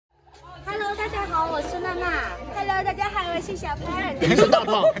大家好，我是娜娜。Hello， 大家好，我是小潘。你是大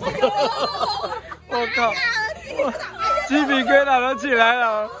胖。我靠！鸡皮疙瘩都起来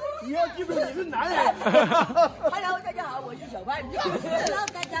了。你要记住你是男人。Hello， 大家好，我是小胖。Hello，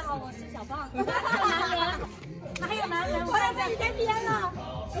 大家好，我是小胖。还有男人，我要在你这边了，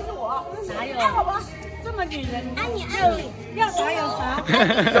就是我。哪有？好吧，这么女人，爱你爱你，要啥有啥。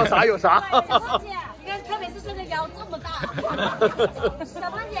要啥有啥。小姐，你看特别是这个腰这么大。小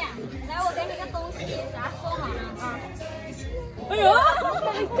胖姐，来，我给你个东西，啥收好了啊？哎呦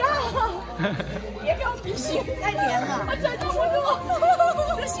 ，My God！ 别给我比心，太黏了，我承受不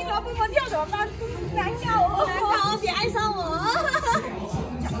住，这心花蹦蹦跳怎么办？难搞哦，难搞，别爱上我。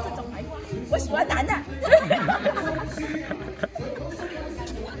讲这种白话，我喜欢男的。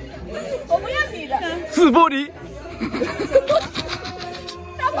我不要女的。是玻璃。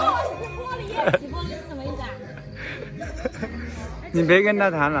他帮我洗玻璃。洗玻璃是什么意思啊？你别跟他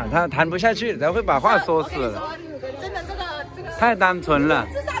谈了，他谈不下去，他会把话说死了。真的，这个太单纯了。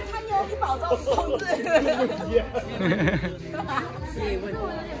智商堪忧，你保重，同志。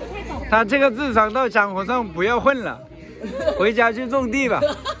他这个智商到江湖上不要混了，回家去种地吧。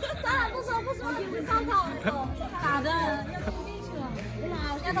算了，不说，烧烤咋的？要种地去了。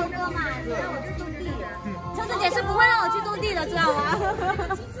丫头哥嘛，你让我去种地。秋子姐是不会让我去种地的，知道吗？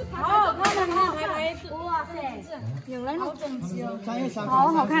好看的，哇塞，有人好整齐哦，好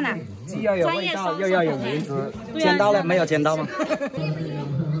好看呐。既要有味道，又要有颜值。剪刀了没有？剪刀吗？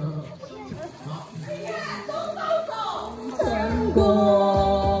成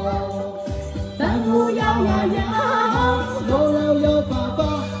果，弹幕摇呀摇，有摇摇爸爸，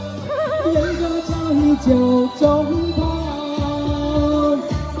沿着桥依旧中跑。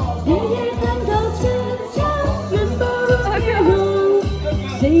夜夜看到坚强，人不如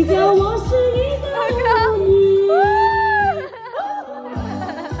谁叫我是一个妇女？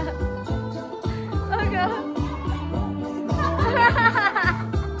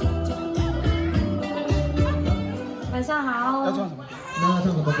晚上好。要唱什么？那唱什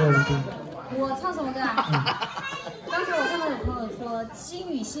么歌来听？我唱什么歌啊？刚才我看到有朋友说心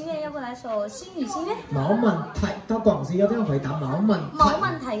语心愿，要不来首心语心愿？冇問題，到廣西要這樣回答冇問題。冇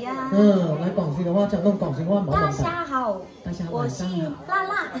問題呀。來廣西的話講弄廣西話冇問題。大家好，大家我晚上姓辣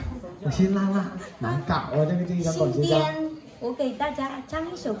辣。我姓辣辣，難搞啊！這個廣新西話。天，我給大家唱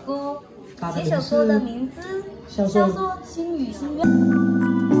一首歌，他的這首歌的名字叫做《心語心願》。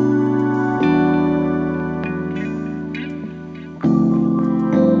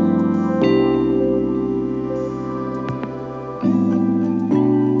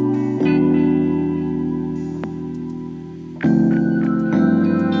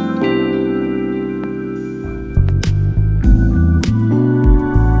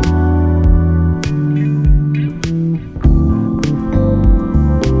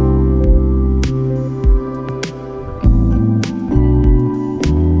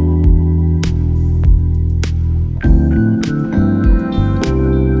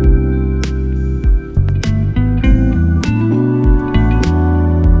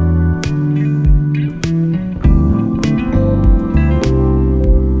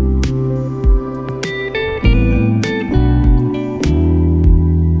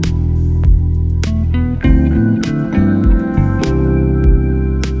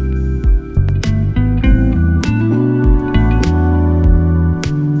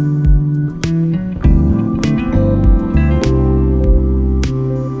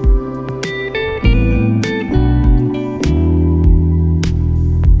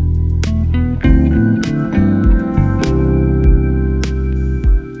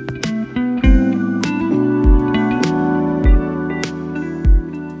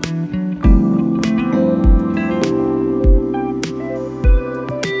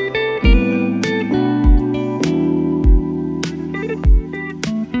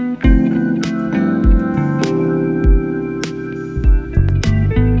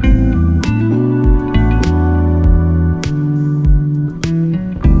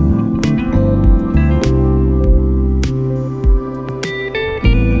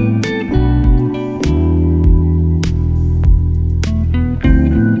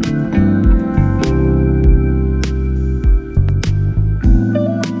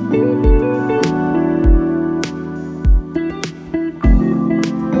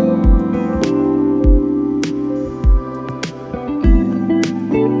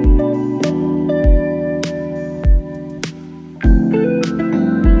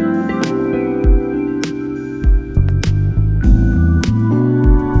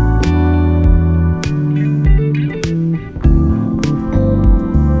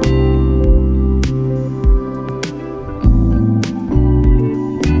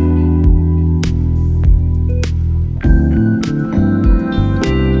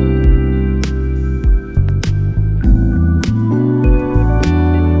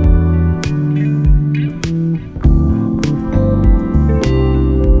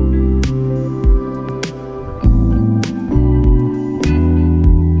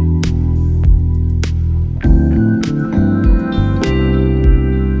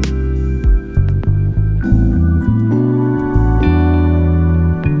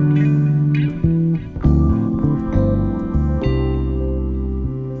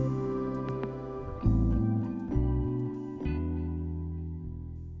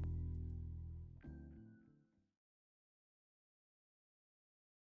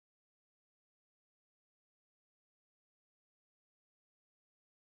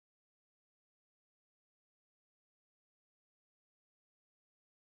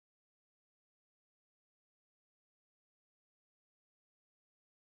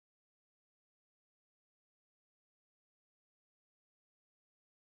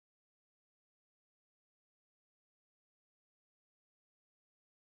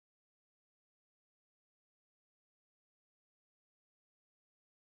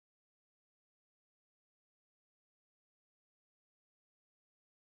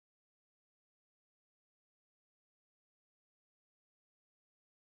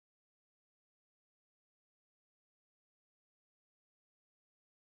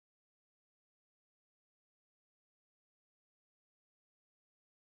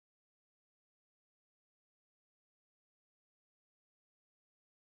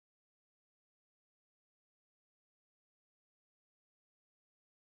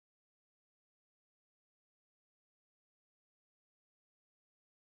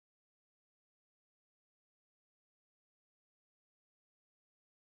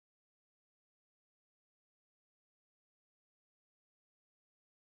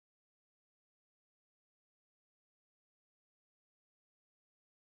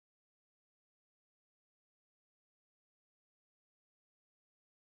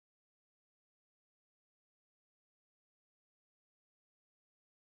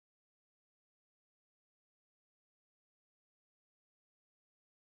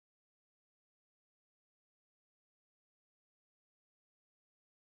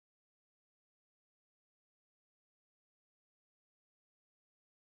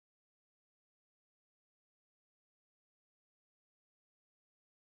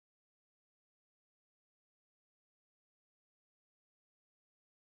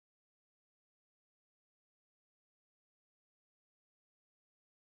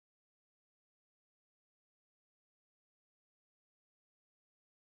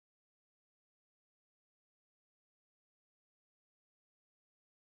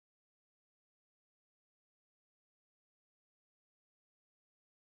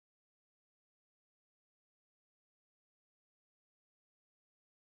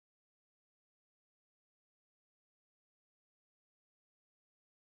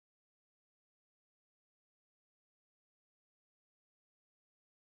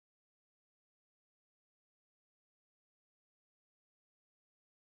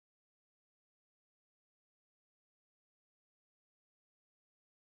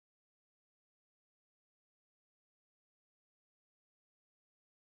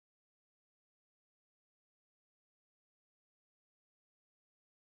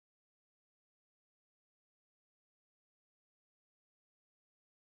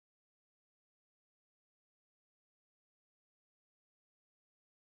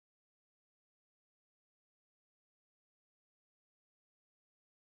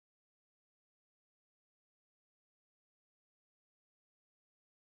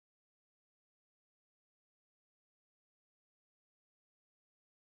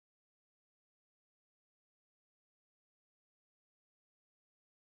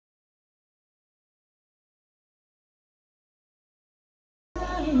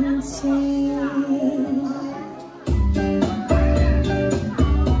情。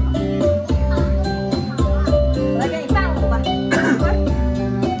我来给你伴舞吧。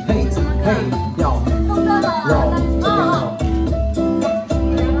嘿，嘿，要，风哥了。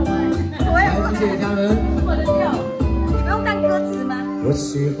来，谢谢家人。你不用当歌词吗？我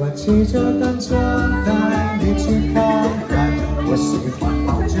喜欢骑着单车带你去看海，我喜欢抱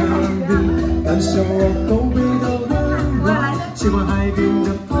着你，感受我口鼻的温暖，喜欢海边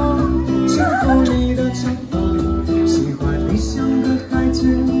的风，轻抚你的长发，喜欢你像个孩子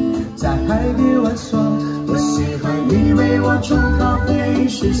在海边玩耍，我喜欢你为我冲咖啡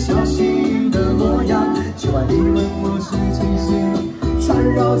时小心的模样，喜欢你问我是气息缠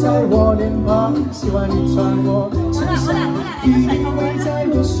绕在我脸庞，喜欢你穿我衬衫依偎在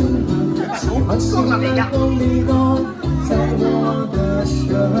我身旁，喜欢醒来后你都在我的身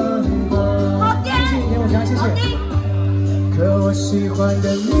旁。谢谢你，我家谢谢。可我喜欢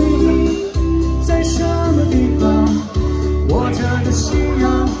的你在什么地方？握着的夕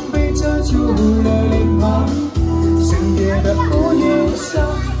阳被遮住了脸庞，深夜的屋檐上，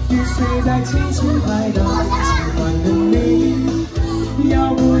雨水在轻轻拍打。喜欢的你，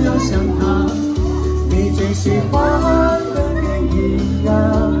要不要像他？你最喜欢的电影啊，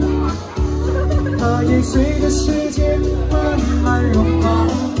它也随着时间慢慢融化。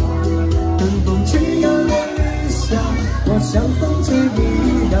等风吹干了雨下，我像风筝一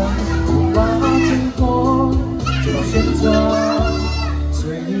样，不怕挣脱，就选择坠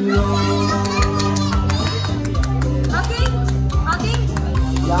落。好听，好听。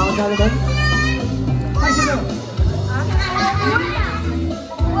要家人们，开心了。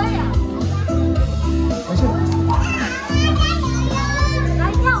我呀。没事。来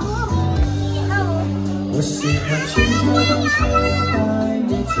跳舞，跳舞。我喜欢骑着单车带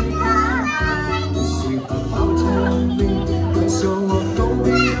你去看海，我喜欢抱着你，感受我口鼻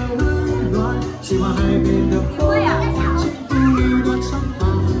的温暖，喜欢海边的风，轻抚你的长发，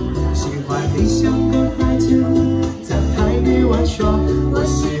喜欢你像个孩子在海边玩耍，我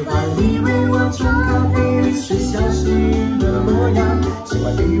喜欢你为我冲咖啡时小心的模样，喜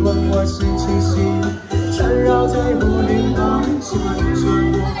欢你问我是气息缠绕在我脸庞，喜欢你穿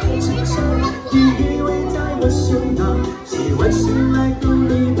我衬衫依偎在我胸膛，喜欢醒来后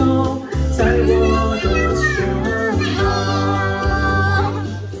你都在我的身旁。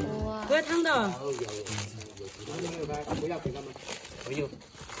不要烫的。不要给他们，没有。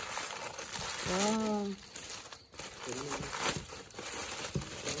哇，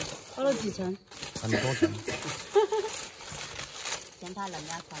包了几层？很多层。嫌它冷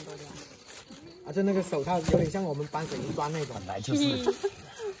要穿多点。而且那个手套有点像我们搬水泥砖那种，本来就是。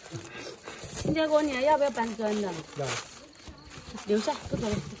新加坡，你还要不要搬砖的？要。留下，不可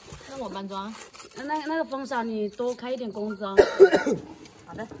以。那我搬砖。那个风扇你多开一点工资哦。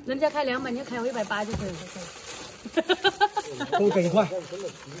好的。人家开200，你就开我180就可以。多给一块。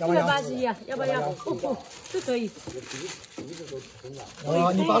181啊，要不要？不，这可以。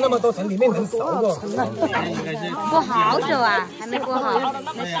哦，你包那么多层，里面能熟不？过好久啊，还没过好。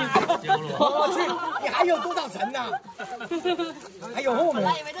我去，你还有多少层呢？还有后面。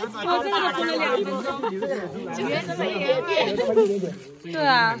我这个蒸了2分钟。今天这么一点点。对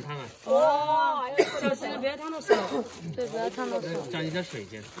啊。哇，小心不要烫到手。对，不要烫到手。沾一点水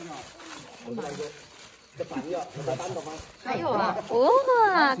先。还有啊！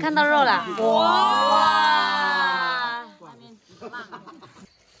哇，看到肉了！哇！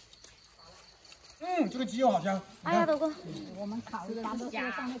这个鸡肉好香。哎呀，豆哥，我们烤的都是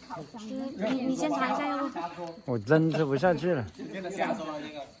放在烤箱。你先尝一下，要不？我真吃不下去了，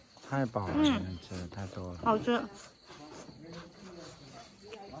太饱了，吃的太多了。好吃。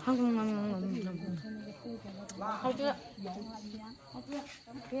好吃。好吃。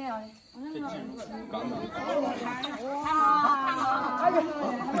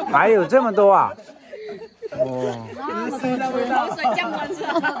还有这么多啊！哇！口水降温是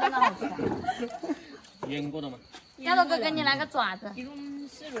吧？腌过的吗？要豆哥给你来个爪子。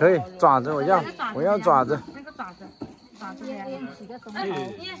可以，爪子我要爪子。那个爪子。几个手。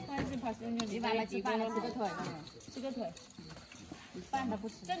你把它挤拌了，吃个腿。吃个腿。拌的不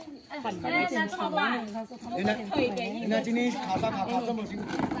吃。那今天烤烧烤这么辛苦。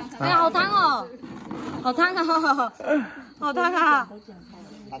哎呀，好烫哦！好烫啊！好烫啊！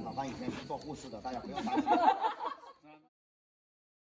蛋炒饭以前是做护士的，大家不要担心。